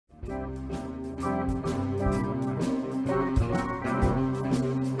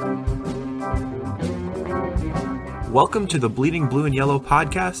Welcome to the Bleeding Blue and Yellow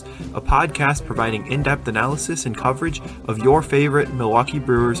podcast, a podcast providing in-depth analysis and coverage of your favorite Milwaukee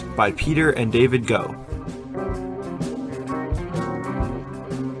Brewers by Peter and David Go.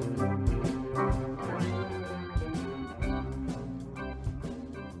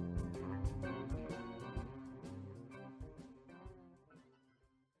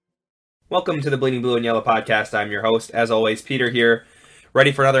 Welcome to the Bleeding Blue and Yellow podcast. I'm your host, as always, Peter here,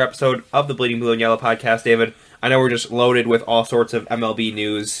 ready for another episode of the Bleeding Blue and Yellow podcast. David, I know we're just loaded with all sorts of MLB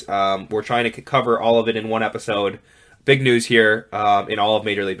news. We're trying to cover all of it in one episode. Big news here in all of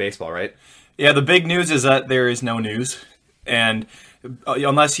Major League Baseball, right? Yeah, the big news is that there is no news. And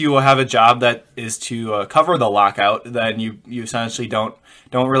unless you have a job that is to cover the lockout, then you essentially don't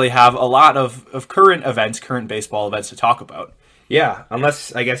really have a lot of current baseball events to talk about. Yeah,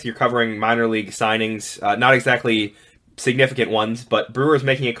 unless, I guess, you're covering minor league signings, not exactly significant ones, but Brewers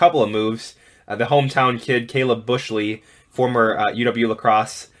making a couple of moves. The hometown kid, Caleb Bushley, former UW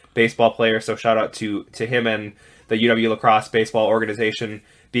lacrosse baseball player, so shout out to him and the UW lacrosse baseball organization,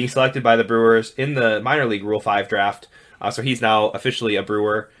 being selected by the Brewers in the minor league Rule 5 draft. So he's now officially a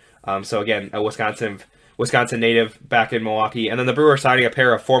Brewer. So again, a Wisconsin native back in Milwaukee. And then the Brewers signing a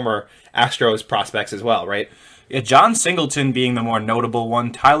pair of former Astros prospects as well, right? Yeah, John Singleton being the more notable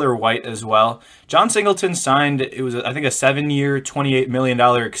one, Tyler White as well. John Singleton signed, it was, I think, a 7-year, $28 million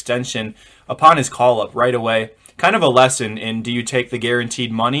extension upon his call-up right away. Kind of a lesson in, do you take the guaranteed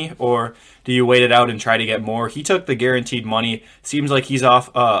money or do you wait it out and try to get more? He took the guaranteed money. Seems like he's off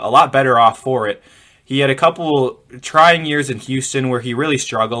a lot better off for it. He had a couple trying years in Houston where he really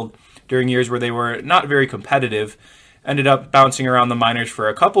struggled during years where they were not very competitive. Ended up bouncing around the minors for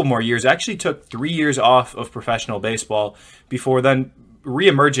a couple more years. Actually took 3 years off of professional baseball before then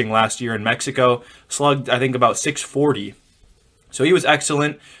re-emerging last year in Mexico. Slugged, I think, about .640. So he was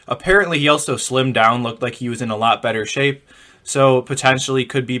excellent. Apparently, he also slimmed down, looked like he was in a lot better shape. So potentially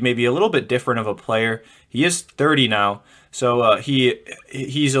could be maybe a little bit different of a player. He is 30 now. So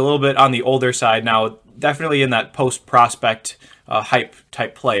he's a little bit on the older side now. Definitely in that post-prospect hype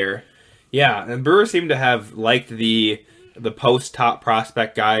type player. Yeah, and Brewers seem to have liked the post-top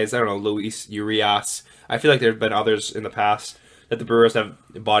prospect guys. I don't know, Luis Urias. I feel like there have been others in the past that the Brewers have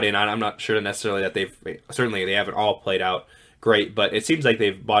bought in on. I'm not sure necessarily that they haven't all played out great, but it seems like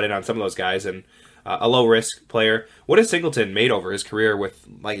they've bought in on some of those guys, and a low-risk player. What has Singleton made over his career with,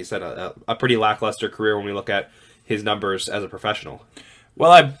 like you said, a pretty lackluster career when we look at his numbers as a professional?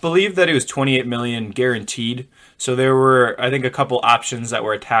 Well, I believe that it was $28 million guaranteed. So there were, I think, a couple options that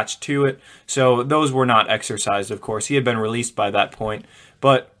were attached to it. So those were not exercised, of course. He had been released by that point.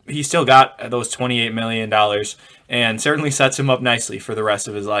 But he still got those $28 million and certainly sets him up nicely for the rest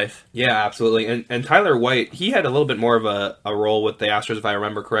of his life. Yeah, absolutely. And Tyler White, he had a little bit more of a role with the Astros, if I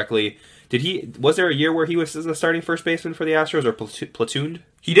remember correctly. Was there a year where he was the starting first baseman for the Astros or platooned?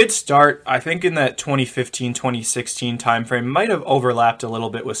 He did start, I think, in that 2015-2016 timeframe. Might have overlapped a little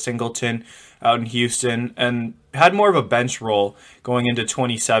bit with Singleton out in Houston and had more of a bench role going into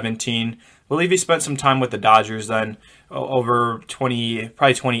 2017. I believe he spent some time with the Dodgers then over probably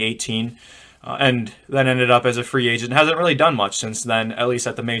 2018. And then ended up as a free agent. Hasn't really done much since then, at least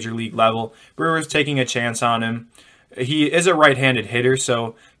at the major league level. Brewers taking a chance on him. He is a right-handed hitter,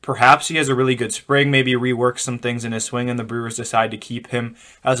 so perhaps he has a really good spring, maybe rework some things in his swing, and the Brewers decide to keep him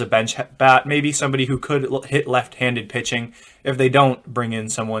as a bench bat, maybe somebody who could hit left-handed pitching if they don't bring in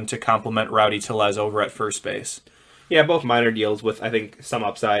someone to complement Rowdy Tellez over at first base. Yeah, both minor deals with, I think, some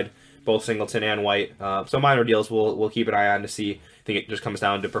upside, both Singleton and White. So minor deals we'll keep an eye on to see. I think it just comes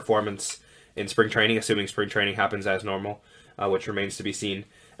down to performance in spring training, assuming spring training happens as normal, which remains to be seen.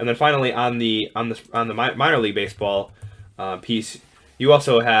 And then finally, on the minor league baseball piece, you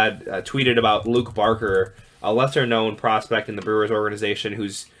also had tweeted about Luke Barker, a lesser-known prospect in the Brewers organization,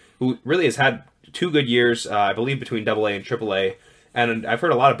 who really has had 2 good years, I believe, between AA and AAA. And I've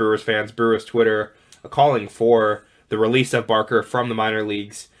heard a lot of Brewers fans, Brewers Twitter, calling for the release of Barker from the minor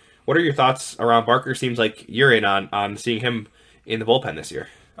leagues. What are your thoughts around Barker? Seems like you're in on seeing him in the bullpen this year.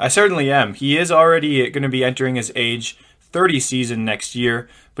 I certainly am. He is already going to be entering his age 30 season next year,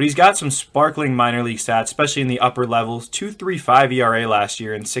 but he's got some sparkling minor league stats, especially in the upper levels. 2.35 ERA last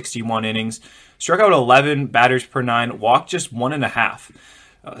year in 61 innings. Struck out 11 batters per 9, walked just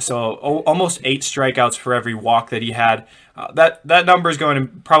 1.5. So almost 8 strikeouts for every walk that he had. That number is going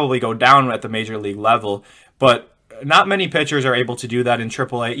to probably go down at the major league level, but not many pitchers are able to do that in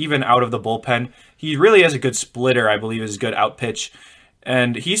AAA, even out of the bullpen. He really has a good splitter, I believe, is a good out pitch.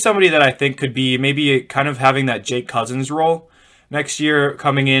 And he's somebody that I think could be maybe kind of having that Jake Cousins role next year,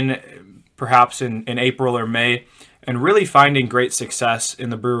 coming in perhaps in April or May and really finding great success in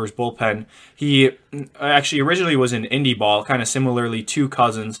the Brewers bullpen. He actually originally was in indie ball, kind of similarly to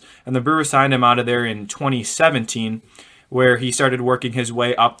Cousins, and the Brewers signed him out of there in 2017, where he started working his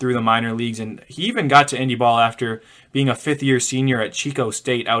way up through the minor leagues, and he even got to indie ball after being a fifth-year senior at Chico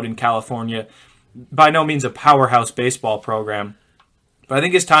State out in California. By no means a powerhouse baseball program. But I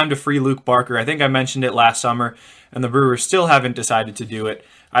think it's time to free Luke Barker. I think I mentioned it last summer, and the Brewers still haven't decided to do it.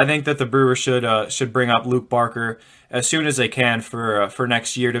 I think that the Brewers should bring up Luke Barker as soon as they can for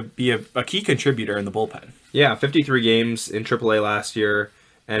next year to be a key contributor in the bullpen. Yeah, 53 games in AAA last year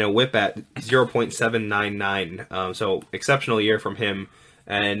and a WHIP at 0.799. So exceptional year from him.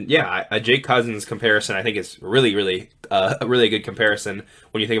 And yeah, a Jake Cousins comparison I think is really, really a really good comparison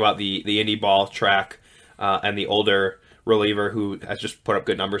when you think about the indie ball track and the older reliever who has just put up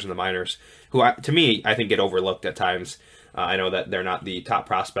good numbers in the minors, who to me I think get overlooked at times. I know that they're not the top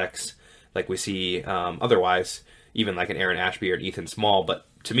prospects like we see otherwise, even like an Aaron Ashby or an Ethan Small, but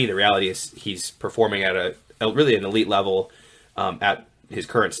to me the reality is he's performing at a really an elite level at his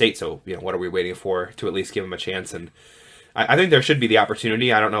current state. So what are we waiting for to at least give him a chance? And I think there should be the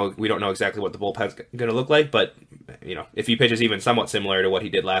opportunity. I don't know. We don't know exactly what the bullpen's going to look like, but if he pitches even somewhat similar to what he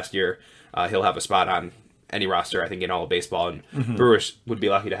did last year, he'll have a spot on any roster, I think, in all of baseball. And Brewers would be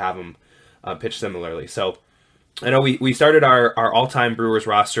lucky to have him pitch similarly. So I know we started our all-time Brewers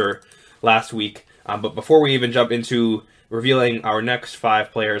roster last week, but before we even jump into revealing our next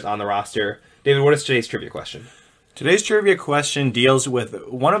 5 players on the roster, David, what is today's trivia question? Today's trivia question deals with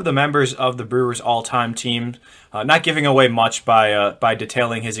one of the members of the Brewers' all-time team, not giving away much by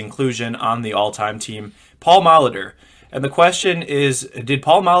detailing his inclusion on the all-time team, Paul Molitor. And the question is, did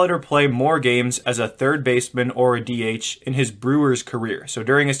Paul Molitor play more games as a third baseman or a DH in his Brewers career? So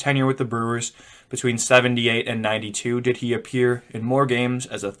during his tenure with the Brewers, between 78 and 92, did he appear in more games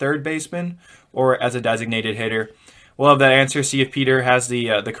as a third baseman or as a designated hitter? We'll have that answer, see if Peter has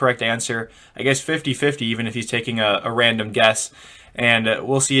the correct answer. I guess 50-50, even if he's taking a random guess. And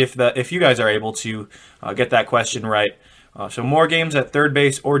we'll see if you guys are able to get that question right. So more games at third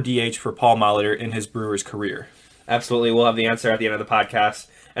base or DH for Paul Molitor in his Brewers career. Absolutely. We'll have the answer at the end of the podcast.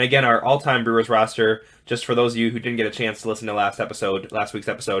 And again, our all-time Brewers roster, just for those of you who didn't get a chance to listen to last week's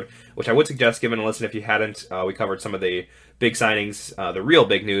episode, which I would suggest giving a listen if you hadn't. We covered some of the big signings, the real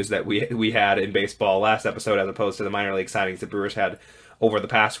big news that we had in baseball last episode, as opposed to the minor league signings the Brewers had over the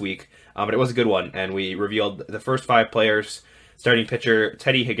past week. But it was a good one, and we revealed the first 5 players. Starting pitcher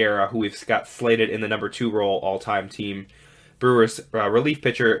Teddy Higuera, who we've got slated in the number 2 role all-time team. Brewers relief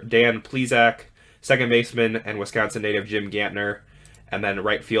pitcher Dan Plesac, second baseman and Wisconsin native Jim Gantner, and then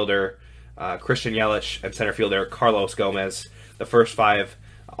right fielder Christian Yelich, and center fielder Carlos Gomez, the first 5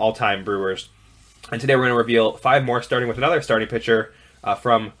 all-time Brewers. And today we're going to reveal 5 more, starting with another starting pitcher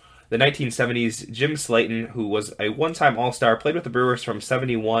from the 1970s, Jim Slayton, who was a one-time All-Star, played with the Brewers from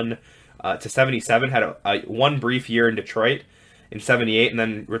 71 to 77, had a one brief year in Detroit in 78, and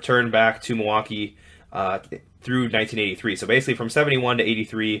then returned back to Milwaukee through 1983. So basically from 71 to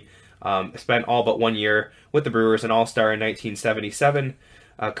 83, spent all but 1 year with the Brewers, an All-Star in 1977.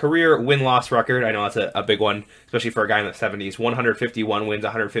 Career win-loss record, I know that's a big one, especially for a guy in the 70s. 151 wins,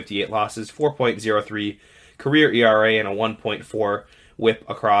 158 losses, 4.03 career ERA, and a 1.4 whip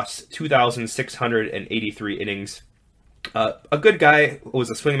across 2,683 innings. A good guy, was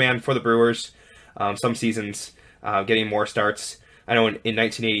a swingman for the Brewers some seasons, getting more starts. I know in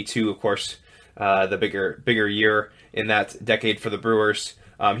 1982, of course, the bigger year in that decade for the Brewers.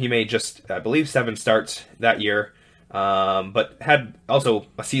 He made just, I believe, 7 starts that year. But had also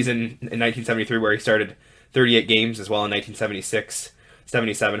a season in 1973 where he started 38 games as well in 1976.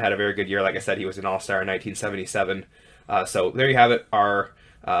 77 had a very good year. Like I said, he was an All-Star in 1977. So there you have it. Our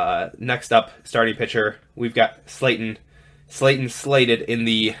next up starting pitcher, we've got Slayton slated in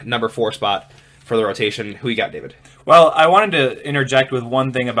the number 4 spot for the rotation. Who you got, David? Well, I wanted to interject with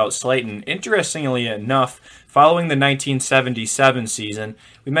one thing about Slayton. Interestingly enough, following the 1977 season,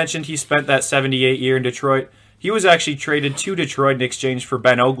 we mentioned he spent that 78 year in Detroit. He was actually traded to Detroit in exchange for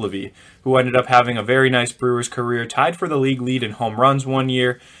Ben Oglivie, who ended up having a very nice Brewers career, tied for the league lead in home runs one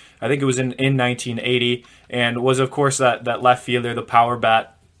year. I think it was in 1980, and was, of course, that left fielder, the power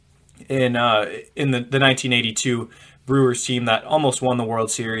bat, in the 1982 Brewers team that almost won the World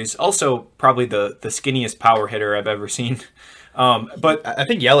Series. Also, probably the skinniest power hitter I've ever seen But I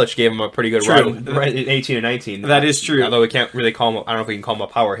think Yelich gave him a pretty good True. run, right? In 18 and 19. That is true. Although we can't really call him. I don't know if we can call him a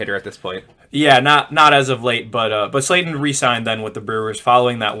power hitter at this point. yeah, not as of late. But Slayton re-signed then with the Brewers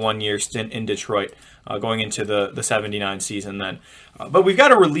following that 1 year stint in Detroit, going into the 79 season then. But we've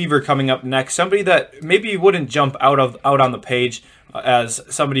got a reliever coming up next, somebody that maybe wouldn't jump out on the page as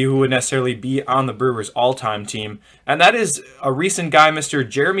somebody who would necessarily be on the Brewers all-time team, and that is a recent guy, Mr.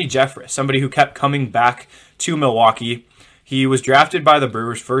 Jeremy Jeffress, somebody who kept coming back to Milwaukee. He was drafted by the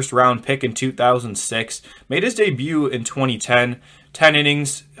Brewers, first-round pick in 2006, made his debut in 2010, 10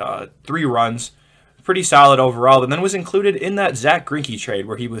 innings, 3 runs, pretty solid overall, but then was included in that Zach Greinke trade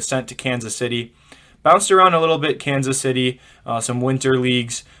where he was sent to Kansas City. Bounced around a little bit, Kansas City, some winter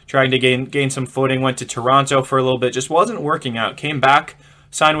leagues, trying to gain some footing. Went to Toronto for a little bit, just wasn't working out. Came back,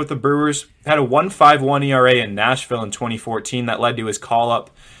 signed with the Brewers, had a 1.51 ERA in Nashville in 2014 that led to his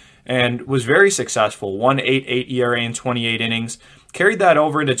call-up, and was very successful. 1.88 ERA in 28 innings. Carried that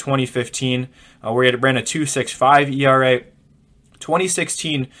over into 2015, where he ran a 2.65 ERA.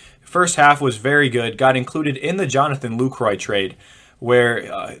 2016, first half was very good. Got included in the Jonathan Lucroy trade,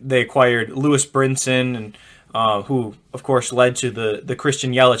 where they acquired Lewis Brinson, and who, of course, led to the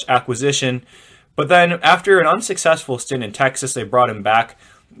Christian Yelich acquisition. But then, after an unsuccessful stint in Texas, they brought him back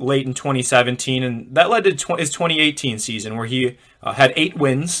late in 2017, and that led to his 2018 season, where he had 8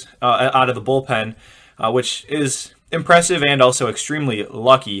 wins out of the bullpen, which is impressive and also extremely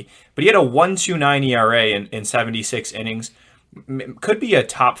lucky. But he had a 1.29 ERA in 76 innings. Could be a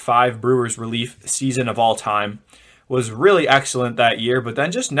top 5 Brewers relief season of all time. Was really excellent that year, but then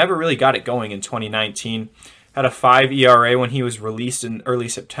just never really got it going in 2019. Had a 5 ERA when he was released in early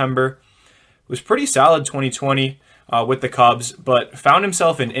September. Was pretty solid 2020 with the Cubs, but found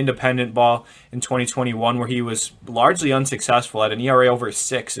himself in independent ball in 2021 where he was largely unsuccessful at an ERA over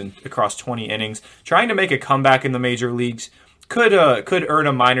 6 across 20 innings. Trying to make a comeback in the major leagues. Could earn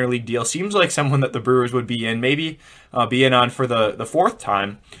a minor league deal. Seems like someone that the Brewers would be in, maybe be in on for the 4th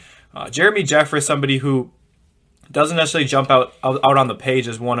time. Jeremy Jeffress, somebody who doesn't necessarily jump out on the page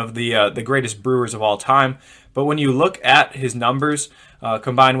as one of the greatest Brewers of all time, but when you look at his numbers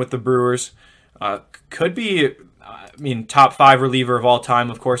combined with the Brewers, could be, top 5 reliever of all time.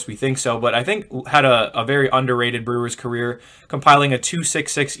 Of course, we think so, but I think had a very underrated Brewers career, compiling a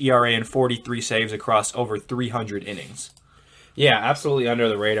 2.66 ERA and 43 saves across over 300 innings. Yeah, absolutely under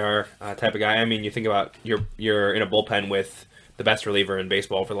the radar type of guy. I mean, you think about you're in a bullpen with the best reliever in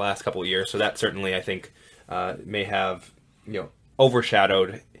baseball for the last couple of years, so that certainly, I think, may have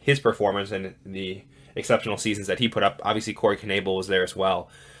overshadowed his performance and the exceptional seasons that he put up. Obviously, Corey Knebel was there as well,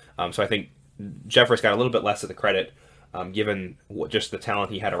 so I think Jeffress got a little bit less of the credit given just the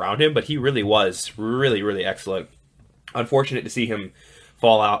talent he had around him. But he really was really, really excellent. Unfortunate to see him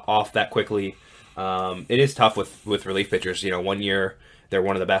fall off that quickly. It is tough with relief pitchers. 1 year they're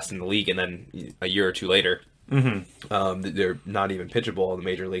one of the best in the league, and then a year or two later, they're not even pitchable in the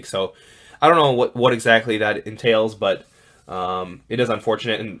major league. So I don't know what exactly that entails, but it is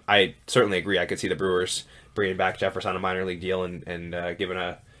unfortunate, and I certainly agree. I could see the Brewers bringing back Jeffress on a minor league deal and giving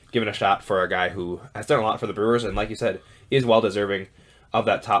a shot for a guy who has done a lot for the Brewers, and like you said, is well deserving of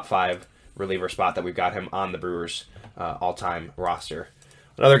that top 5 reliever spot that we've got him on the Brewers all-time roster.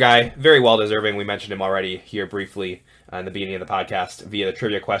 Another guy, very well deserving. We mentioned him already here briefly in the beginning of the podcast via the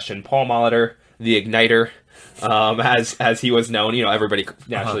trivia question. Paul Molitor, the Igniter, as he was known. Everybody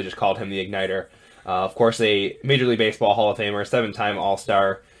naturally just called him the Igniter. Of course, a Major League Baseball Hall of Famer, 7-time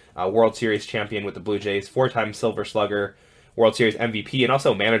All-Star, World Series champion with the Blue Jays, 4-time Silver Slugger, World Series MVP, and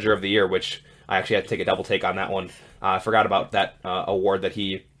also Manager of the Year, which I actually had to take a double take on that one. I forgot about that award that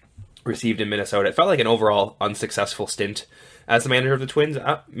he received in Minnesota. It felt like an overall unsuccessful stint as the manager of the Twins.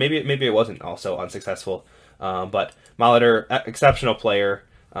 Maybe it wasn't also unsuccessful, but Molitor, exceptional player,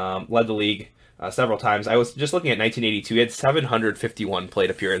 led the league several times. I was just looking at 1982. He had 751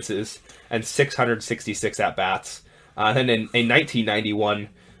 plate appearances and 666 at-bats. And in 1991,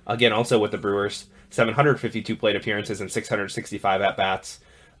 again, also with the Brewers, 752 plate appearances and 665 at-bats.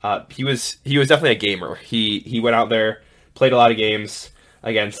 He was definitely a gamer. He went out there, played a lot of games.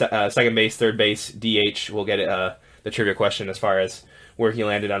 Again, second base, third base, DH. We'll get the trivia question as far as where he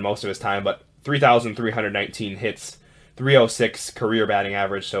landed on most of his time, but 3,319 hits, 306 career batting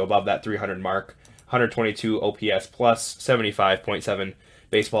average, so above that 300 mark, 122 OPS plus, 75.7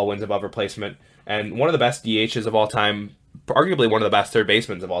 baseball wins above replacement, and one of the best DHs of all time, arguably one of the best third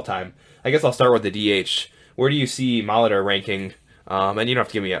basemen of all time. I guess I'll start with the DH. Where do you see Molitor ranking? And you don't have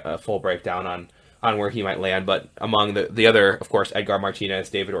to give me a full breakdown on where he might land, but among the other, of course, Edgar Martinez,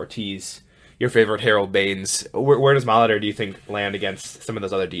 David Ortiz, your favorite Harold Baines, where does Molitor, do you think, land against some of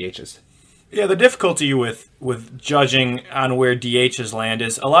those other DHs? Yeah, the difficulty with judging on where DHs land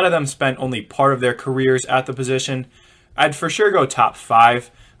is a lot of them spent only part of their careers at the position. I'd for sure go top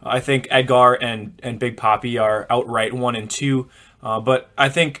 5. I think Edgar and Big Papi are outright 1 and 2, but I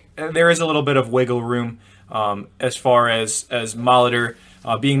think there is a little bit of wiggle room as far as Molitor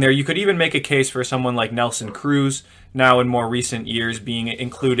being there. You could even make a case for someone like Nelson Cruz, now in more recent years being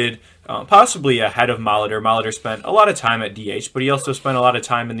included, possibly ahead of Molitor. Molitor spent a lot of time at DH, but he also spent a lot of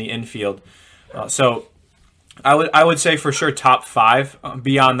time in the infield. So I would say for sure top 5.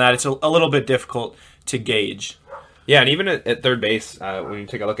 Beyond that, it's a little bit difficult to gauge. Yeah, and even at third base, when you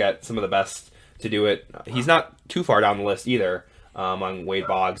take a look at some of the best to do it, he's not too far down the list either. Among Wade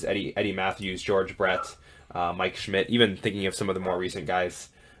Boggs, Eddie Matthews, George Brett, Mike Schmidt, even thinking of some of the more recent guys,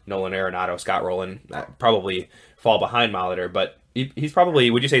 Nolan Arenado, Scott Rowland, probably fall behind Molitor, but he's probably,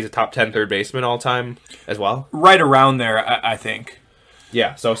 would you say he's a top 10 third baseman all time as well? Right around there, I think.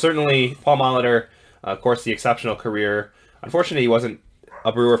 Yeah, so certainly Paul Molitor, of course, the exceptional career. Unfortunately, he wasn't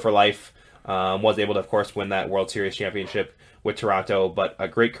a Brewer for life. Was able to, of course, win that World Series championship with Toronto, but a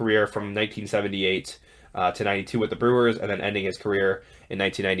great career from 1978 to 92 with the Brewers, and then ending his career in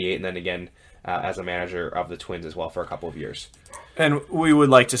 1998, and then again as a manager of the Twins as well for a couple of years. And we would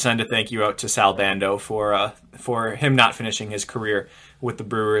like to send a thank you out to Sal Bando for him not finishing his career with the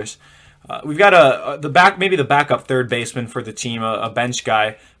Brewers. We've got maybe the backup third baseman for the team, a bench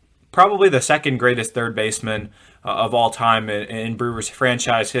guy, probably the second greatest third baseman of all time in Brewers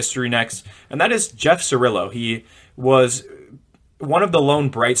franchise history next, and that is Jeff Cirillo. He was one of the lone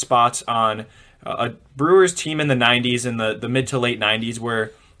bright spots on a Brewers team in the 90s, in the mid to late 90s,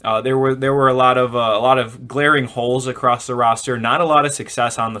 where there were a lot of glaring holes across the roster, not a lot of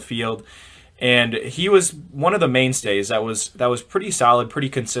success on the field, and he was one of the mainstays that was pretty solid, pretty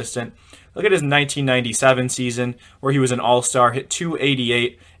consistent. Look at his 1997 season where he was an all-star, hit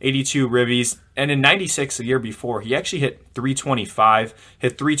 288, 82 ribbies, and in 96, the year before, he actually hit 325,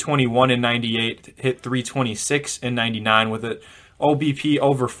 hit 321 in 98, hit 326 in 99 with an OBP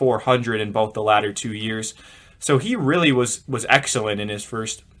over 400 in both the latter 2 years. So he really was excellent in his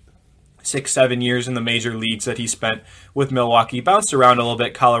first 6-7 years in the major leagues that he spent with Milwaukee. Bounced around a little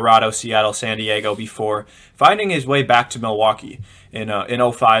bit, Colorado, Seattle, San Diego, before finding his way back to Milwaukee in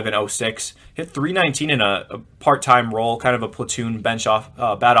 05 and 06. Hit 319 in a part-time role, kind of a platoon bat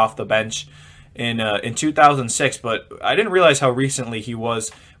off the bench in 2006. But I didn't realize how recently he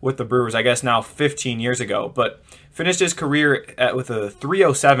was with the Brewers. I guess now 15 years ago. But finished his career with a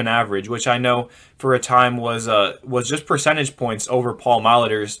 307 average, which I know for a time was just percentage points over Paul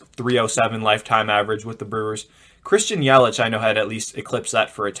Molitor's 307 lifetime average with the Brewers. Christian Yelich, I know, had at least eclipsed that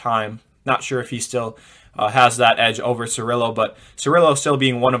for a time. Not sure if he still has that edge over Cirillo, but Cirillo still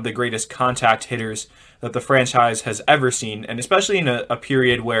being one of the greatest contact hitters that the franchise has ever seen, and especially in a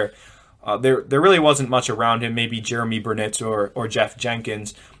period where there really wasn't much around him, maybe Jeremy Burnett or Jeff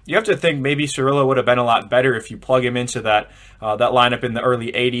Jenkins. You have to think maybe Cirillo would have been a lot better if you plug him into that lineup in the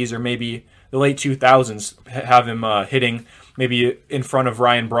early 80s or maybe the late 2000s, have him hitting maybe in front of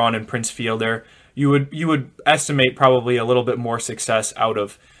Ryan Braun and Prince Fielder. You would estimate probably a little bit more success out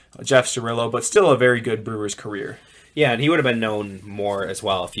of Jeff Cirillo, but still a very good Brewers career. Yeah, and he would have been known more as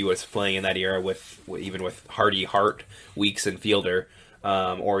well if he was playing in that era with Hardy, Hart, Weeks, and Fielder,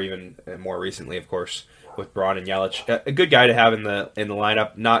 or even more recently, of course, with Braun and Yelich. A good guy to have in the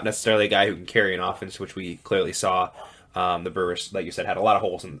lineup, not necessarily a guy who can carry an offense, which we clearly saw. The Brewers, like you said, had a lot of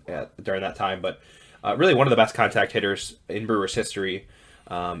holes during that time, but really one of the best contact hitters in Brewers history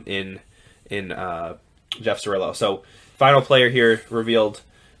in Jeff Cirillo. So final player here revealed,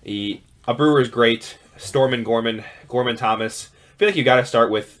 a Brewers great, Stormin Gorman Thomas. I feel like you got to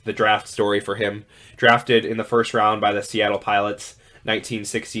start with the draft story for him. Drafted in the first round by the Seattle Pilots,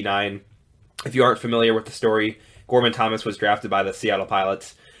 1969. If you aren't familiar with the story, Gorman Thomas was drafted by the Seattle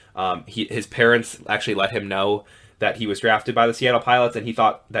Pilots. His parents actually let him know that he was drafted by the Seattle Pilots, and he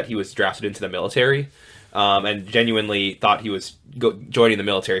thought that he was drafted into the military, and genuinely thought he was joining the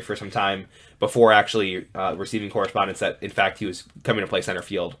military for some time before actually receiving correspondence that, in fact, he was coming to play center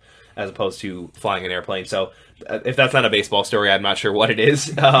field as opposed to flying an airplane. So if that's not a baseball story, I'm not sure what it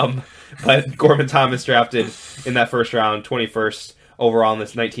is. But Gorman Thomas drafted in that first round, 21st overall in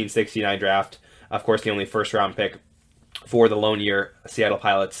this 1969 draft. Of course, the only first-round pick for the lone year Seattle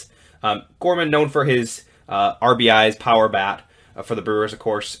Pilots. Gorman, known for his RBIs, power bat for the Brewers, of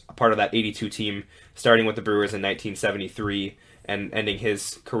course, a part of that 82 team, starting with the Brewers in 1973 and ending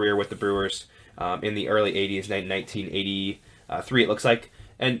his career with the Brewers in the early 80s, 1983 it looks like,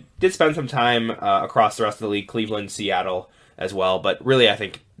 and did spend some time across the rest of the league, Cleveland, Seattle as well, but really I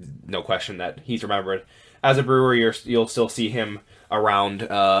think no question that he's remembered as a Brewer, you'll still see him around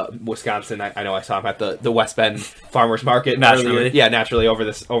Wisconsin. I know I saw him at the West Bend Farmers Market naturally. Naturally over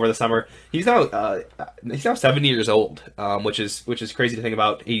the summer. He's now 70 years old, which is crazy to think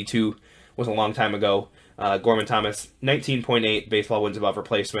about. 82 was a long time ago. Gorman Thomas, 19.8 baseball wins above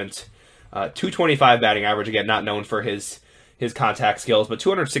replacement, 225 batting average. Again, not known for his contact skills, but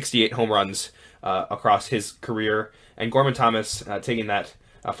 268 home runs across his career. And Gorman Thomas taking that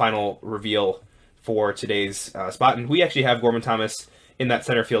final reveal for today's spot. And we actually have Gorman Thomas in that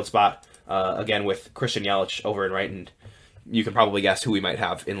center field spot, again with Christian Yelich over in right. And you can probably guess who we might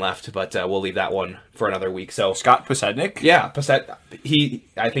have in left, but we'll leave that one for another week. So Scott Podsednik? Yeah,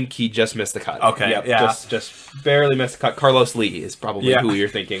 I think he just missed the cut. Okay, yep, yeah. Just barely missed the cut. Carlos Lee is probably who you're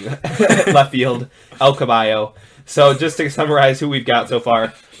thinking. Left field, El Caballo. So just to summarize who we've got so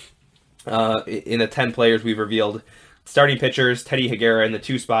far, in the 10 players we've revealed, starting pitchers, Teddy Higuera in the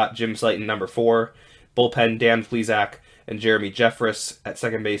 2 spot, Jim Slayton number 4, bullpen, Dan Plesac and Jeremy Jeffress at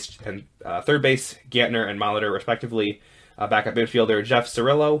second base and third base, Gantner and Molitor respectively. Backup midfielder, Jeff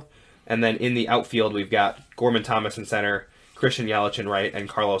Cirillo. And then in the outfield, we've got Gorman Thomas in center, Christian Yelich in right, and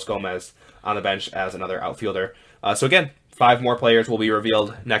Carlos Gomez on the bench as another outfielder. So again, 5 more players will be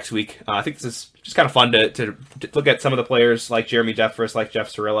revealed next week. I think this is just kind of fun to look at some of the players like Jeremy Jeffress, like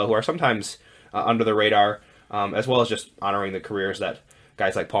Jeff Cirillo, who are sometimes under the radar, as well as just honoring the careers that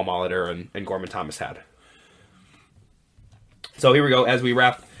guys like Paul Molitor and Gorman Thomas had. So here we go, as we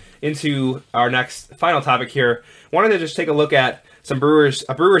wrap into our next final topic here. Wanted to just take a look at a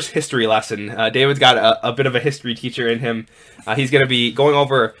Brewers history lesson. David's got a bit of a history teacher in him. He's going to be going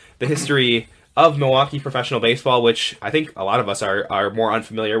over the history of Milwaukee professional baseball, which I think a lot of us are more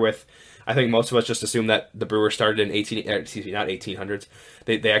unfamiliar with. I think most of us just assume that the Brewers started in not 1800s.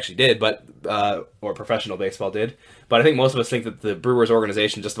 They actually did, but or professional baseball did. But I think most of us think that the Brewers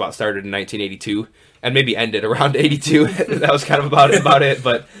organization just about started in 1982 and maybe ended around 82. That was kind of about it.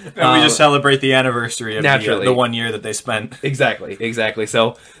 But and we just celebrate the anniversary of the 1 year that they spent. Exactly.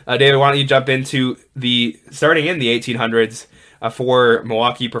 So, David, why don't you jump into starting in the 1800s for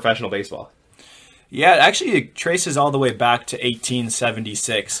Milwaukee professional baseball? Yeah, actually it traces all the way back to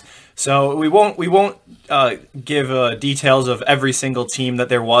 1876. So we won't give details of every single team that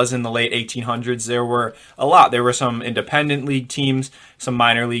there was in the late 1800s. There were a lot. There were some independent league teams, some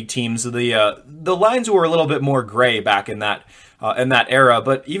minor league teams. The lines were a little bit more gray back in that era.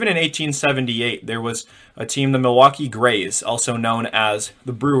 But even in 1878, there was a team, the Milwaukee Grays, also known as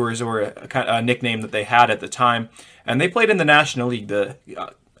the Brewers, or a nickname that they had at the time, and they played in the National League.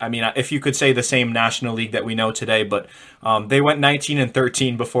 If you could say the same National League that we know today, but they went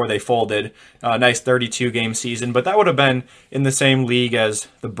 19-13 before they folded. Nice 32-game season, but that would have been in the same league as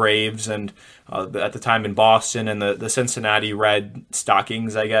the Braves and at the time in Boston and the Cincinnati Red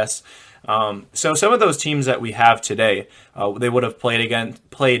Stockings, I guess. So some of those teams that we have today, they would have played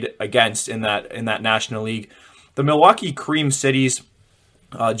against in that National League. The Milwaukee Cream Cities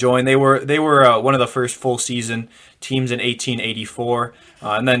joined. They were one of the first full season teams in 1884,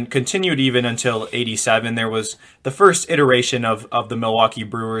 and then continued even until 87. There was the first iteration of the Milwaukee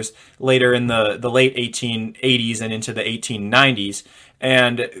Brewers later in the late 1880s and into the 1890s.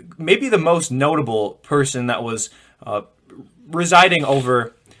 And maybe the most notable person that was residing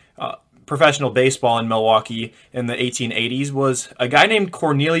over professional baseball in Milwaukee in the 1880s was a guy named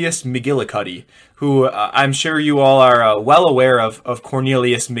Cornelius McGillicuddy, who I'm sure you all are well aware of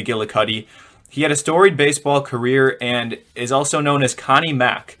Cornelius McGillicuddy. He had a storied baseball career and is also known as Connie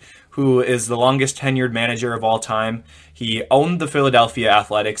Mack, who is the longest tenured manager of all time. He owned the Philadelphia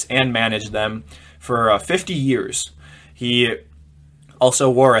Athletics and managed them for 50 years. He also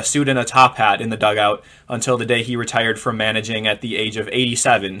wore a suit and a top hat in the dugout until the day he retired from managing at the age of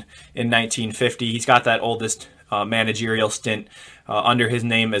 87 in 1950. He's got that oldest managerial stint under his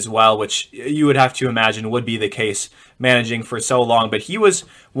name as well, which you would have to imagine would be the case, managing for so long. But he was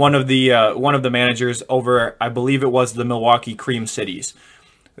one of the managers over, I believe it was the Milwaukee Cream Cities.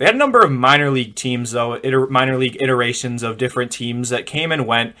 They had a number of minor league teams, though, minor league iterations of different teams that came and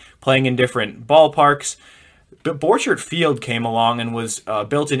went, playing in different ballparks. But Borchert Field came along and was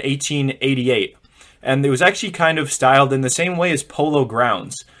built in 1888, and it was actually kind of styled in the same way as Polo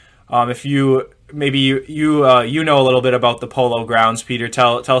Grounds. If you know a little bit about the Polo Grounds, Peter,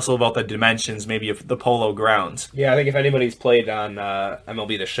 tell us a little about the dimensions maybe of the Polo Grounds. Yeah, I think if anybody's played on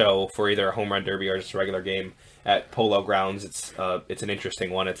MLB The Show for either a home run derby or just a regular game at Polo Grounds, it's an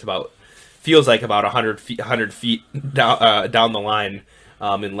interesting one. It's feels like about 100 feet down the line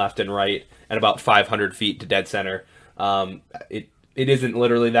in left and right, and about 500 feet to dead center. It isn't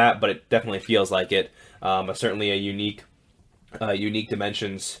literally that, but it definitely feels like it. Certainly a unique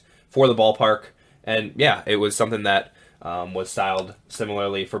dimensions for the ballpark. And yeah, it was something that was styled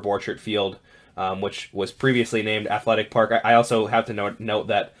similarly for Borchert Field, which was previously named Athletic Park. I also have to note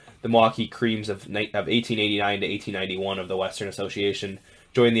that the Milwaukee Creams of 1889 to 1891 of the Western Association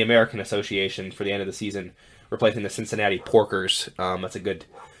joined the American Association for the end of the season, replacing the Cincinnati Porkers. That's a good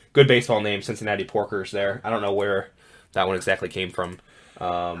baseball name, Cincinnati Porkers there. I don't know where that one exactly came from,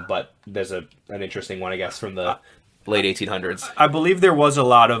 but there's an interesting one, I guess, from the late 1800s. I believe there was a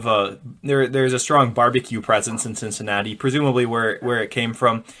lot of there's a strong barbecue presence in Cincinnati, presumably where it came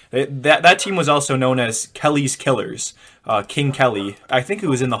from. That team was also known as Kelly's Killers. King Kelly, I think, who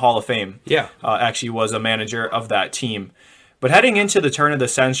was in the Hall of Fame, actually was a manager of that team. But heading into the turn of the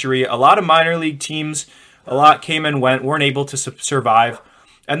century, a lot of minor league teams, a lot came and went, weren't able to survive.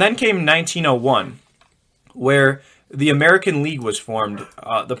 And then came 1901, where the American League was formed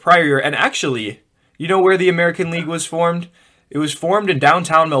the prior year. And actually, you know where the American League was formed? It was formed in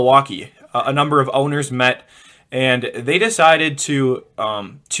downtown Milwaukee. A number of owners met, and they decided to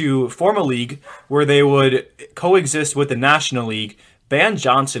form a league where they would coexist with the National League. Ban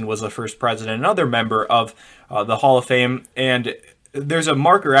Johnson was the first president, another member of the Hall of Fame. And there's a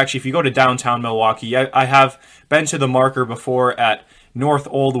marker, actually, if you go to downtown Milwaukee. I have been to the marker before at North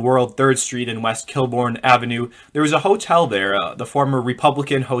Old World 3rd Street and West Kilbourne Avenue. There was a hotel there, the former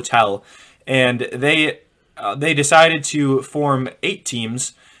Republican Hotel, and they decided to form 8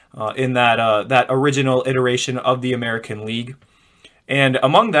 teams in that original iteration of the American League. And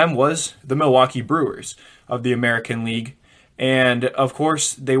among them was the Milwaukee Brewers of the American League. And of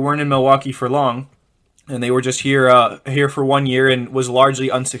course, they weren't in Milwaukee for long, and they were just here for 1 year and was largely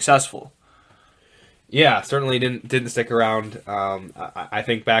unsuccessful. Yeah, certainly didn't stick around. I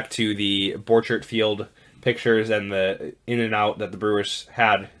think back to the Borchert Field pictures and the in and out that the Brewers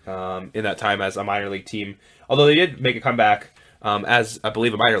had in that time as a minor league team. Although they did make a comeback as, I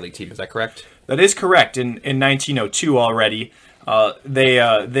believe, a minor league team. Is that correct? That is correct. In 1902 already,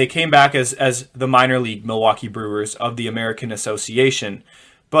 they came back as the minor league Milwaukee Brewers of the American Association.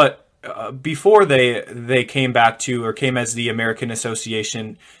 But before they came back to, or came as the American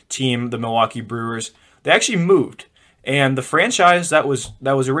Association team, the Milwaukee Brewers, they actually moved. And the franchise that was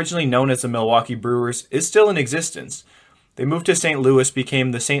originally known as the Milwaukee Brewers is still in existence. They moved to St. Louis,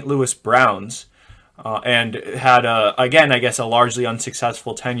 became the St. Louis Browns, and had, again, I guess, a largely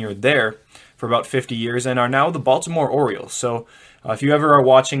unsuccessful tenure there for about 50 years, and are now the Baltimore Orioles. So if you ever are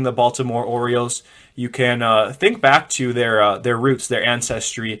watching the Baltimore Orioles, you can think back to their roots, their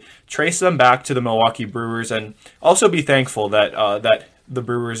ancestry, trace them back to the Milwaukee Brewers, and also be thankful that that the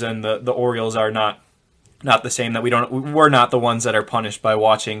Brewers and the Orioles are not the same, that we're not the ones that are punished by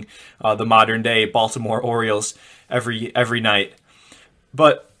watching the modern day Baltimore Orioles every night.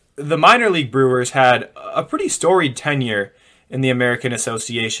 But the minor league Brewers had a pretty storied tenure in the American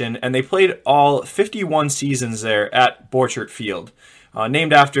Association, and they played all 51 seasons there at Borchert Field,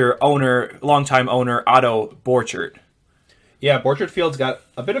 named after longtime owner Otto Borchert. Yeah, Borchert Field's got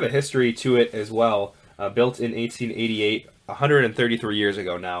a bit of a history to it as well. Built in 1888, 133 years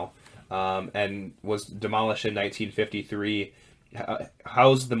ago now. And was demolished in 1953.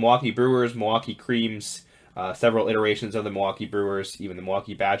 Housed the Milwaukee Brewers, Milwaukee Creams, several iterations of the Milwaukee Brewers, even the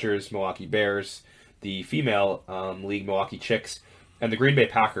Milwaukee Badgers, Milwaukee Bears, the female league Milwaukee Chicks, and the Green Bay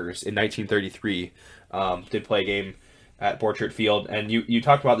Packers in 1933 did play a game at Borchert Field. And you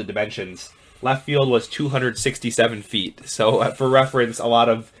talked about the dimensions. Left field was 267 feet. So for reference, a lot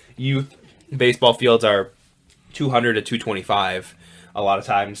of youth baseball fields are 200 to 225 a lot of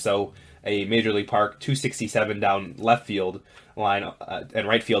times. So a Major League Park, 267 down left field line, and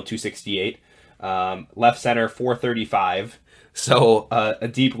right field 268. Left center 435. So a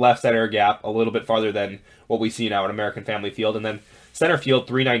deep left center gap, a little bit farther than what we see now at American Family Field. And then center field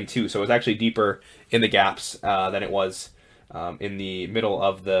 392. So it was actually deeper in the gaps than it was in the middle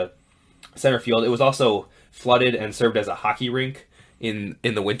of the center field. It was also flooded and served as a hockey rink in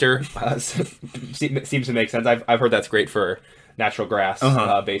the winter. Seems to make sense. I've heard that's great for natural grass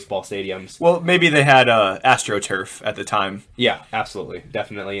baseball stadiums. Well, maybe they had AstroTurf at the time. Yeah, absolutely,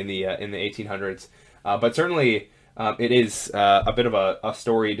 definitely in the 1800s. But certainly, it is a bit of a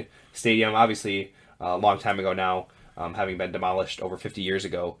storied stadium. Obviously, a long time ago now, having been demolished over 50 years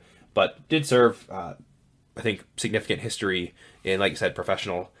ago, but did serve, I think, significant history in, like you said,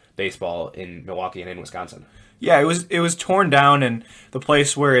 professional baseball in Milwaukee and in Wisconsin. Yeah, it was torn down, and the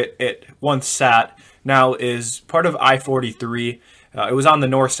place where it once sat now is part of I-43. It was on the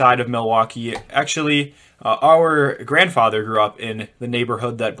north side of Milwaukee. Actually, our grandfather grew up in the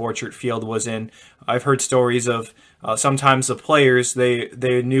neighborhood that Borchert Field was in. I've heard stories of sometimes the players,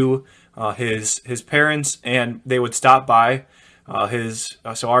 they knew his parents, and they would stop by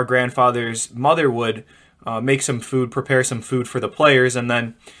So our grandfather's mother would make some food, prepare some food for the players, and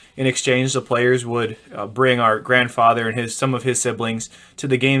then in exchange, the players would bring our grandfather and some of his siblings to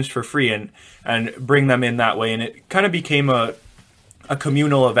the games for free and bring them in that way. And it kind of became a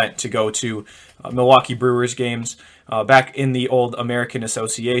communal event to go to Milwaukee Brewers games back in the old American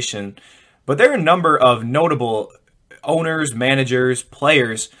Association. But there are a number of notable owners, managers,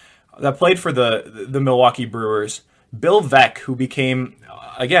 players that played for the Milwaukee Brewers. Bill Veeck, who became,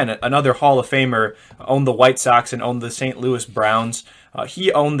 again, another Hall of Famer, owned the White Sox and owned the St. Louis Browns.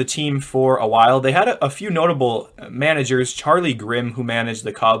 He owned the team for a while. They had a few notable managers. Charlie Grimm, who managed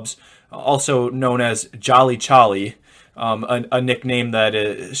the Cubs, also known as Jolly Charlie, a nickname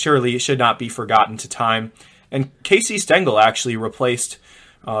that surely should not be forgotten to time. And Casey Stengel actually replaced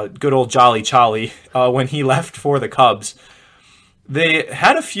good old Jolly Charlie when he left for the Cubs. They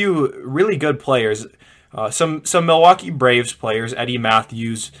had a few really good players. Some Milwaukee Braves players, Eddie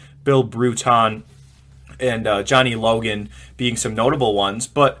Matthews, Bill Bruton, and Johnny Logan being some notable ones.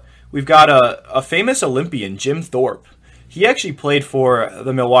 But we've got a famous Olympian, Jim Thorpe. He actually played for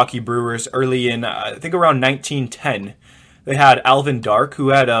the Milwaukee Brewers early in, I think, around 1910. They had Alvin Dark, who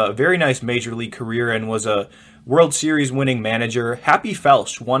had a very nice major league career and was a World Series winning manager. Happy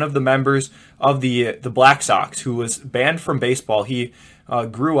Felsch, one of the members of the Black Sox, who was banned from baseball. He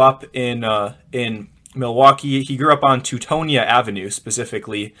grew up in Milwaukee. He grew up on Teutonia Avenue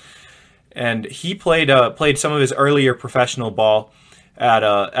specifically, and he played some of his earlier professional ball at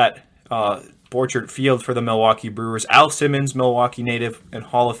Borchert Field for the Milwaukee Brewers. Al Simmons, Milwaukee native and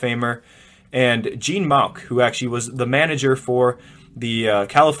Hall of Famer, and Gene Mauch, who actually was the manager for the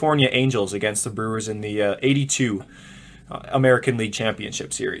California Angels against the Brewers in the 82 American League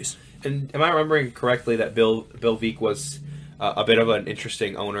Championship Series. And am I remembering correctly that Bill Veeck was a bit of an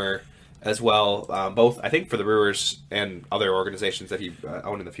interesting owner as well, both I think for the Brewers and other organizations that he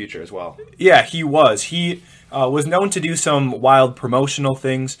owned in the future as well? Yeah, he was. He was known to do some wild promotional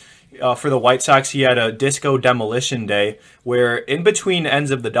things. For the White Sox, he had a Disco Demolition Day where in between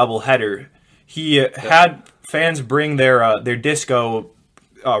ends of the doubleheader, he had fans bring their disco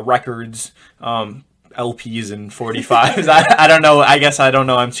records, LPs and 45s. I don't know. I guess I don't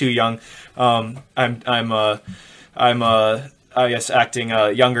know. I'm too young. I guess acting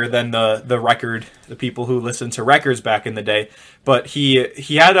younger than the people who listened to records back in the day. But he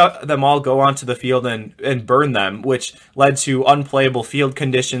had them all go onto the field and burn them, which led to unplayable field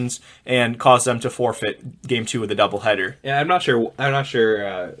conditions and caused them to forfeit Game 2 of the doubleheader. Yeah, I'm not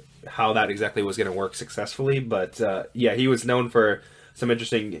sure how that exactly was going to work successfully, but yeah, he was known for some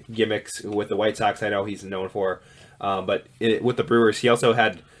interesting gimmicks with the White Sox. I know he's known for, but with the Brewers, he also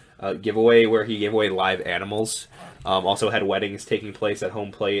had a giveaway where he gave away live animals. Also had weddings taking place at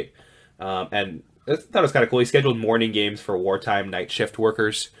home plate, and I thought it was kind of cool. He scheduled morning games for wartime night shift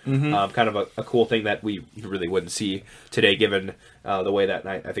workers. Mm-hmm. Kind of a cool thing that we really wouldn't see today, given the way that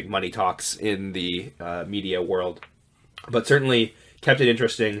I think money talks in the media world. But certainly kept it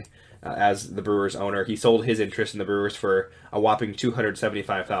interesting as the Brewers owner. He sold his interest in the Brewers for a whopping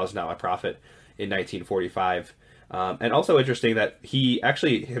 $275,000 profit in 1945. And also interesting that he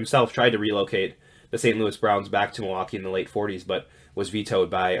actually himself tried to relocate the St. Louis Browns back to Milwaukee in the late 40s, but was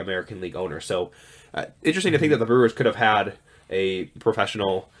vetoed by American League owners. So interesting to think that the Brewers could have had a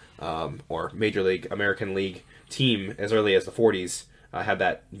professional or Major League, American League team as early as the 40s had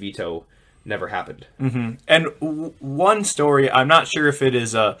that veto never happened. Mm-hmm. And one story, I'm not sure if it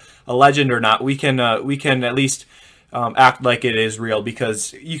is a legend or not. We can at least act like it is real,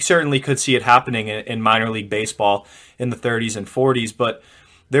 because you certainly could see it happening in minor league baseball in the 30s and 40s. But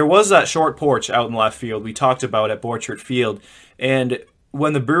there was that short porch out in left field we talked about at Borchert Field, and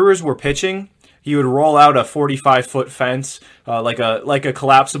when the Brewers were pitching, he would roll out a 45-foot fence, like a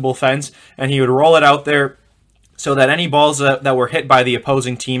collapsible fence, and he would roll it out there so that any balls that were hit by the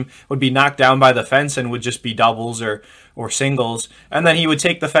opposing team would be knocked down by the fence and would just be doubles or singles. And then he would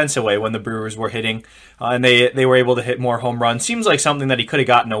take the fence away when the Brewers were hitting, and they were able to hit more home runs. Seems like something that he could have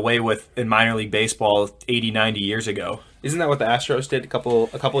gotten away with in minor league baseball 80, 90 years ago. Isn't that what the Astros did a couple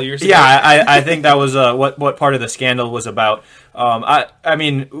of years ago? Yeah, I think that was what part of the scandal was about. I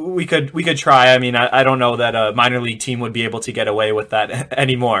mean, we could try. I mean, I don't know that a minor league team would be able to get away with that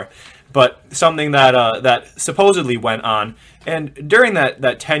anymore. But something that supposedly went on. And during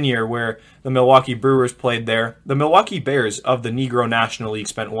that tenure where the Milwaukee Brewers played there, the Milwaukee Bears of the Negro National League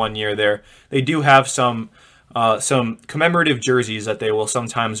spent 1 year there. They do have some commemorative jerseys that they will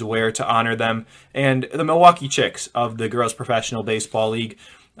sometimes wear to honor them. And the Milwaukee Chicks of the Girls Professional Baseball League,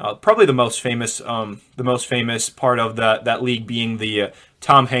 probably the most famous part of that league being the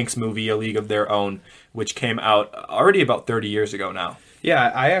Tom Hanks movie, A League of Their Own, which came out already about 30 years ago now.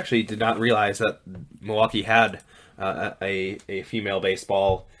 Yeah, I actually did not realize that Milwaukee had a female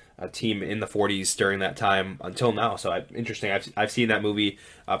baseball team in the 40s during that time until now. So interesting. I've seen that movie.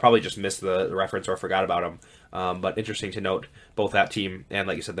 Probably just missed the reference or forgot about them. But interesting to note both that team and,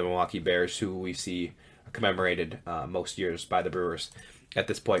 like you said, the Milwaukee Bears, who we see commemorated most years by the Brewers at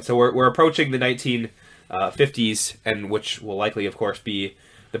this point. So we're approaching the 1950s, and which will likely, of course, be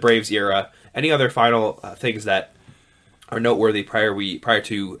the Braves era. Any other final things that are noteworthy prior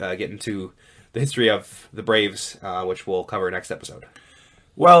to getting to the history of the Braves, which we'll cover next episode?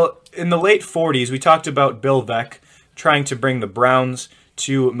 Well, in the late 40s, we talked about Bill Veeck trying to bring the Browns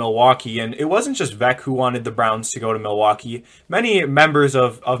to Milwaukee, and it wasn't just Veeck who wanted the Browns to go to Milwaukee. Many members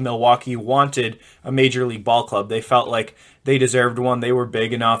of Milwaukee wanted a Major League ball club. They felt like they deserved one. They were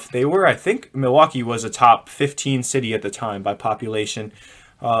big enough. I think Milwaukee was a top 15 city at the time by population.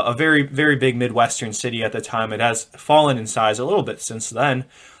 A very, very big Midwestern city at the time. It has fallen in size a little bit since then,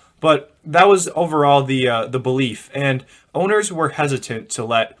 but that was overall the belief. And owners were hesitant to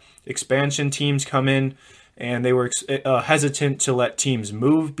let expansion teams come in, and they were hesitant to let teams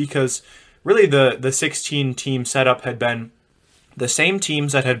move because really the 16-team setup had been the same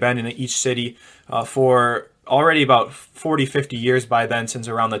teams that had been in each city for already about 40, 50 years by then, since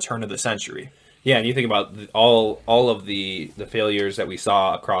around the turn of the century. Yeah, and you think about all of the failures that we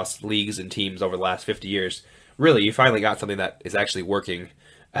saw across leagues and teams over the last 50 years. Really, you finally got something that is actually working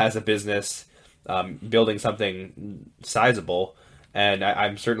as a business, building something sizable. And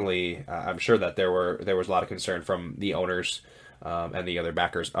I'm sure that there was a lot of concern from the owners and the other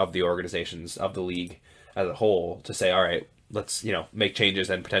backers of the organizations of the league as a whole to say, all right, let's make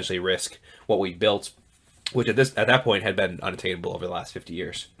changes and potentially risk what we built, which at that point had been unattainable over the last 50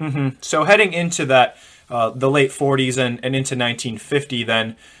 years. Mm-hmm. So heading into that, the late 40s and into 1950,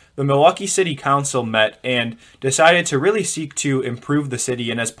 then the Milwaukee City Council met and decided to really seek to improve the city.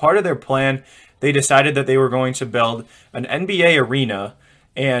 And as part of their plan, they decided that they were going to build an NBA arena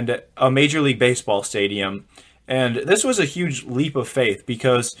and a Major League Baseball stadium. And this was a huge leap of faith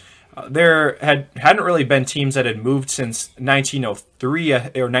because there hadn't really been teams that had moved since 1903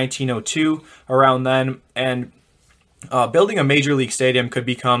 or 1902, around then, and building a major league stadium could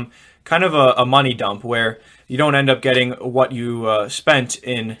become kind of a money dump where you don't end up getting what you spent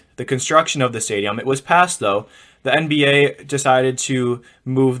in the construction of the stadium. It was passed, though. The NBA decided to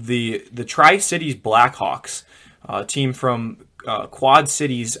move the Tri-Cities Blackhawks, a team from Quad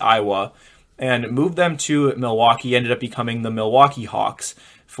Cities, Iowa, and moved them to Milwaukee. Ended up becoming the Milwaukee Hawks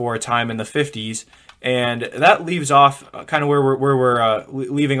for a time in the 50s, and that leaves off kind of where we're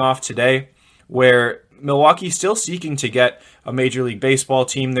leaving off today, where Milwaukee's still seeking to get a Major League Baseball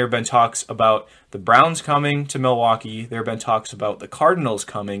team. There have been talks about the Browns coming to Milwaukee. There have been talks about the Cardinals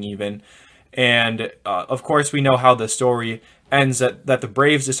coming even, and of course we know how the story ends, that the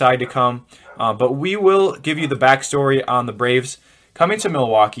Braves decide to come, but we will give you the backstory on the Braves coming to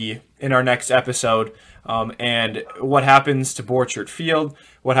Milwaukee in our next episode. And what happens to Borchert Field,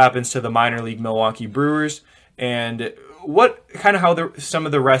 what happens to the minor league Milwaukee Brewers, and how some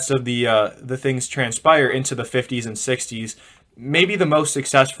of the rest of the things transpire into the 50s and 60s, maybe the most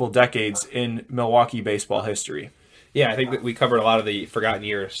successful decades in Milwaukee baseball history. Yeah, I think that we covered a lot of the forgotten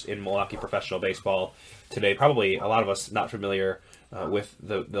years in Milwaukee professional baseball today. Probably a lot of us not familiar with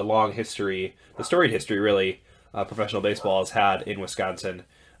the long history, the storied history, really, professional baseball has had in Wisconsin.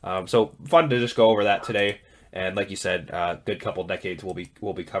 So fun to just go over that today, and like you said, good couple decades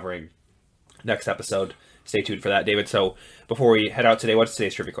we'll be covering next episode. Stay tuned for that, David. So before we head out today, what's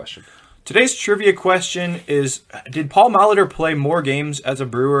today's trivia question? Today's trivia question is: did Paul Molitor play more games as a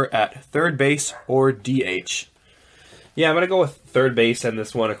Brewer at third base or DH? Yeah, I'm gonna go with third base in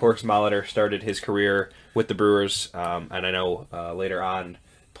this one. Of course, Molitor started his career with the Brewers, and I know later on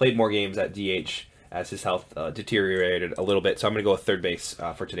played more games at DH as his health deteriorated a little bit. So I'm going to go with third base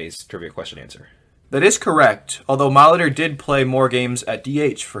for today's trivia question answer. That is correct, although Molitor did play more games at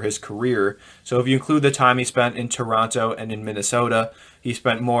DH for his career. So if you include the time he spent in Toronto and in Minnesota, he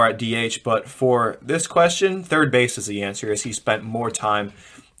spent more at DH. But for this question, third base is the answer, as he spent more time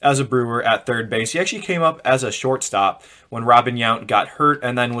as a Brewer at third base. He actually came up as a shortstop when Robin Yount got hurt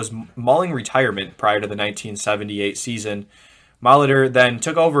and then was mulling retirement prior to the 1978 season. Molitor then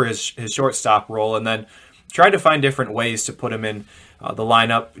took over his shortstop role and then tried to find different ways to put him in the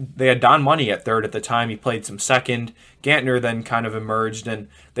lineup. They had Don Money at third at the time. He played some second. Gantner then kind of emerged, and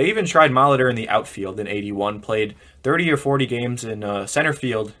they even tried Molitor in the outfield in 81, played 30 or 40 games in center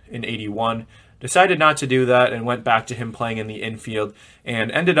field in 81, decided not to do that and went back to him playing in the infield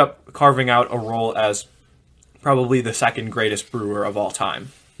and ended up carving out a role as probably the second greatest Brewer of all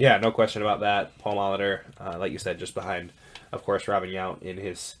time. Yeah, no question about that. Paul Molitor, like you said, just behind, of course, Robin Yount in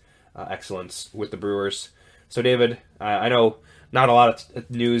his excellence with the Brewers. So, David, I know not a lot of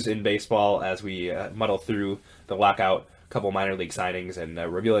news in baseball as we muddle through the lockout, a couple minor league signings, and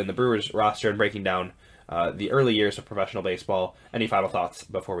revealing the Brewers roster and breaking down the early years of professional baseball. Any final thoughts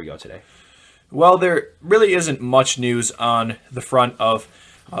before we go today? Well, there really isn't much news on the front of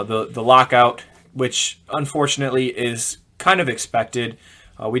the lockout, which unfortunately is kind of expected.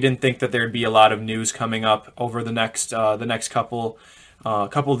 We didn't think that there'd be a lot of news coming up over the next couple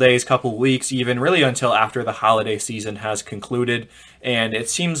days, couple weeks, even really until after the holiday season has concluded. And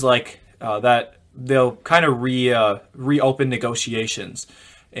it seems like that they'll kind of reopen negotiations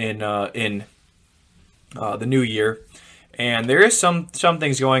in the new year. And there is some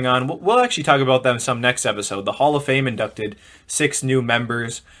things going on. We'll actually talk about them some next episode. The Hall of Fame inducted 6 new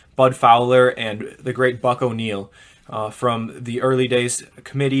members, Bud Fowler and the great Buck O'Neil from the early days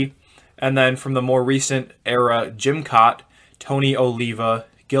committee. And then from the more recent era, Jim Kaat, Tony Oliva,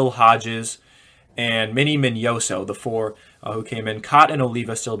 Gil Hodges, and Minnie Minoso, the 4 who came in. Kaat and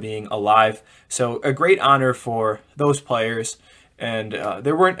Oliva still being alive. So a great honor for those players. And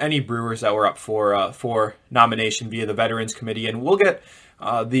there weren't any Brewers that were up for nomination via the Veterans Committee. And we'll get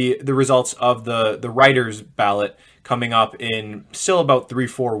the results of the writers' ballot coming up in still about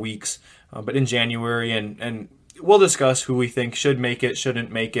 3-4 weeks, but in January. And we'll discuss who we think should make it,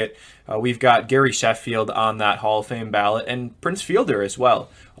 shouldn't make it. We've got Gary Sheffield on that Hall of Fame ballot, and Prince Fielder as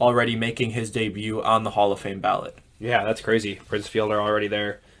well, already making his debut on the Hall of Fame ballot. Yeah, that's crazy. Prince Fielder already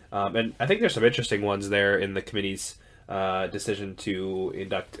there. And I think there's some interesting ones there in the committee's decision to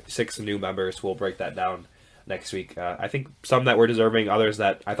induct 6 new members. We'll break that down next week. I think some that were deserving, others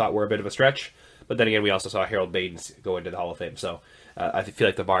that I thought were a bit of a stretch. But then again, we also saw Harold Baines go into the Hall of Fame. So I feel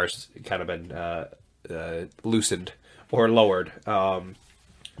like the bar's kind of been loosened or lowered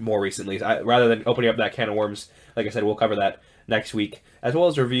more recently. Rather than opening up that can of worms, like I said, we'll cover that next week, as well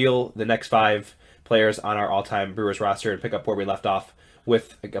as reveal the next 5 players on our all-time Brewers roster and pick up where we left off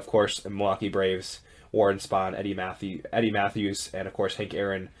with, of course, Milwaukee Braves, Warren Spahn, Eddie Matthews, and of course Hank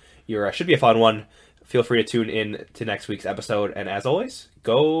Aaron. Should be a fun one. Feel free to tune in to next week's episode, and as always,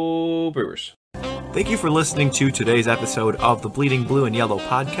 go Brewers. Thank you for listening to today's episode of the Bleeding Blue and Yellow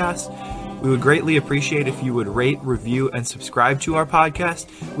podcast. We would greatly appreciate if you would rate, review, and subscribe to our podcast.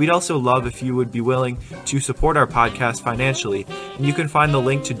 We'd also love if you would be willing to support our podcast financially, and you can find the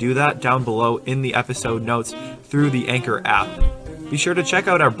link to do that down below in the episode notes through the Anchor app. Be sure to check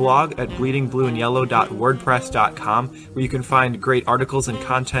out our blog at bleedingblueandyellow.wordpress.com, where you can find great articles and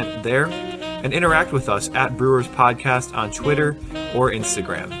content there, and interact with us at Brewers Podcast on Twitter or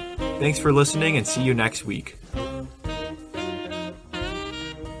Instagram. Thanks for listening, and see you next week.